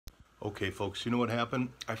Okay folks, you know what happened?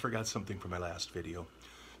 I forgot something from my last video.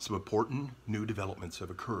 Some important new developments have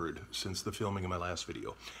occurred since the filming of my last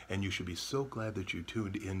video, and you should be so glad that you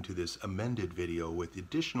tuned into this amended video with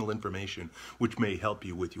additional information which may help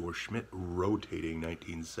you with your Schmidt rotating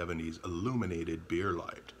 1970s illuminated beer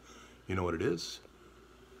light. You know what it is?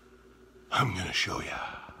 I'm gonna show you.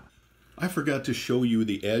 I forgot to show you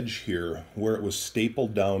the edge here where it was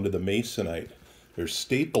stapled down to the masonite. There's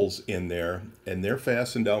staples in there and they're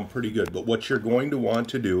fastened down pretty good, but what you're going to want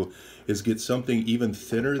to do is get something even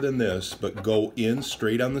thinner than this, but go in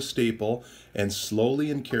straight on the staple and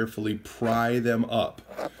slowly and carefully pry them up.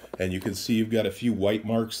 And you can see you've got a few white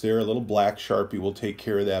marks there. A little black Sharpie will take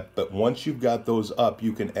care of that, but once you've got those up,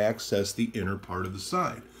 you can access the inner part of the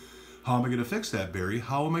side. How am I going to fix that, Barry?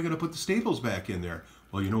 How am I going to put the staples back in there?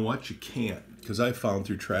 Well, you know what? You can't, because I found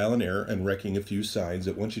through trial and error and wrecking a few signs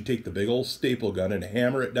that once you take the big old staple gun and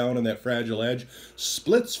hammer it down on that fragile edge,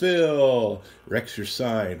 Splitsville wrecks your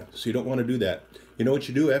sign. So you don't want to do that. You know what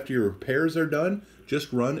you do after your repairs are done?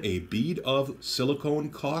 Just run a bead of silicone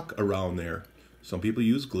caulk around there. Some people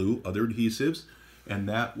use glue, other adhesives, and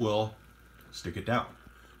that will stick it down.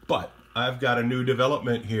 But I've got a new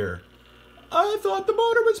development here. I thought the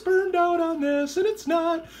motor was burned out on this, and it's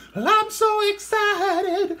not. Well, I'm so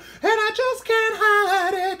excited, and I just can't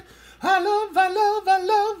hide it. I love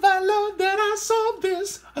that I solved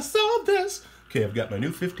this. I solved this. Okay, I've got my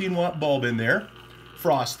new 15-watt bulb in there,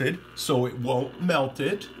 frosted, so it won't melt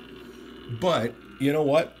it. But, you know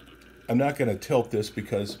what? I'm not going to tilt this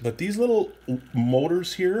but these little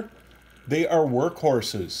motors here, they are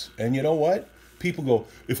workhorses. And you know what? People go,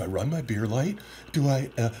 if I run my beer light,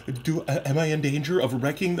 am I in danger of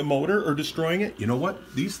wrecking the motor or destroying it? You know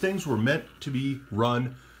what? These things were meant to be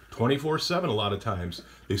run 24/7 a lot of times.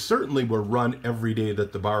 They certainly were run every day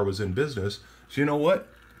that the bar was in business. So you know what?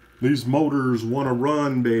 These motors want to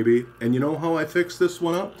run, baby. And you know how I fixed this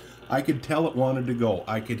one up? I could tell it wanted to go.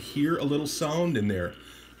 I could hear a little sound in there.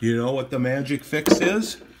 You know what the magic fix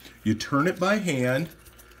is? You turn it by hand.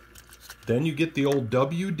 Then you get the old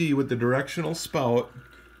WD with the directional spout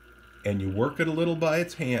and you work it a little by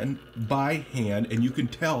hand, and you can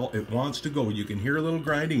tell it wants to go. You can hear a little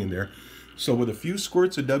grinding in there. So with a few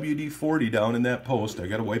squirts of WD-40 down in that post, I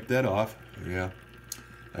got to wipe that off. Yeah,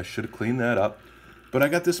 I should have cleaned that up. But I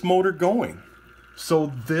got this motor going.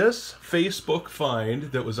 So this Facebook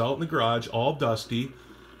find that was out in the garage, all dusty,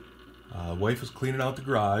 wife was cleaning out the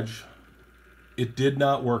garage. It did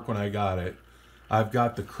not work when I got it. I've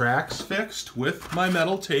got the cracks fixed with my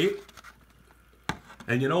metal tape.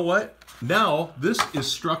 And you know what? Now, this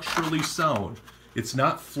is structurally sound. It's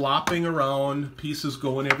not flopping around, pieces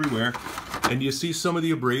going everywhere. And you see some of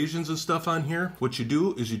the abrasions and stuff on here? What you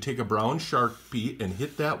do is you take a brown Sharpie and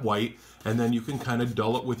hit that white, and then you can kind of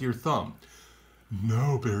dull it with your thumb.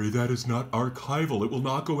 No, Barry, that is not archival. It will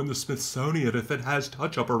not go in the Smithsonian if it has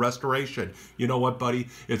touch-up or restoration. You know what, buddy?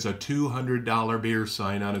 It's a $200 beer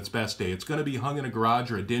sign on its best day. It's going to be hung in a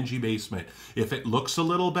garage or a dingy basement. If it looks a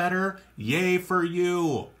little better, yay for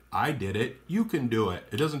you. I did it. You can do it.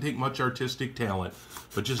 It doesn't take much artistic talent,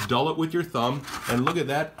 but just dull it with your thumb. And look at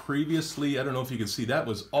that. Previously, I don't know if you can see, that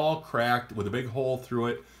was all cracked with a big hole through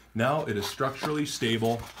it. Now it is structurally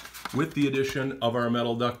stable with the addition of our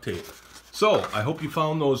metal duct tape. So, I hope you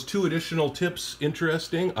found those two additional tips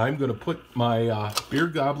interesting. I'm going to put my beer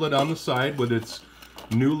goblet on the side with its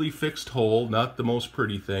newly fixed hole. Not the most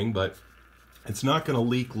pretty thing, but it's not going to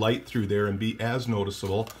leak light through there and be as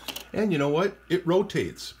noticeable. And you know what? It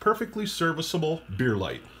rotates. Perfectly serviceable beer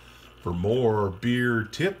light. For more beer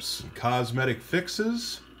tips and cosmetic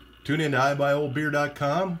fixes, tune in to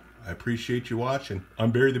iBuyOldBeer.com. I appreciate you watching.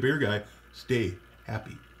 I'm Barry the Beer Guy. Stay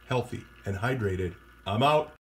happy, healthy, and hydrated. I'm out.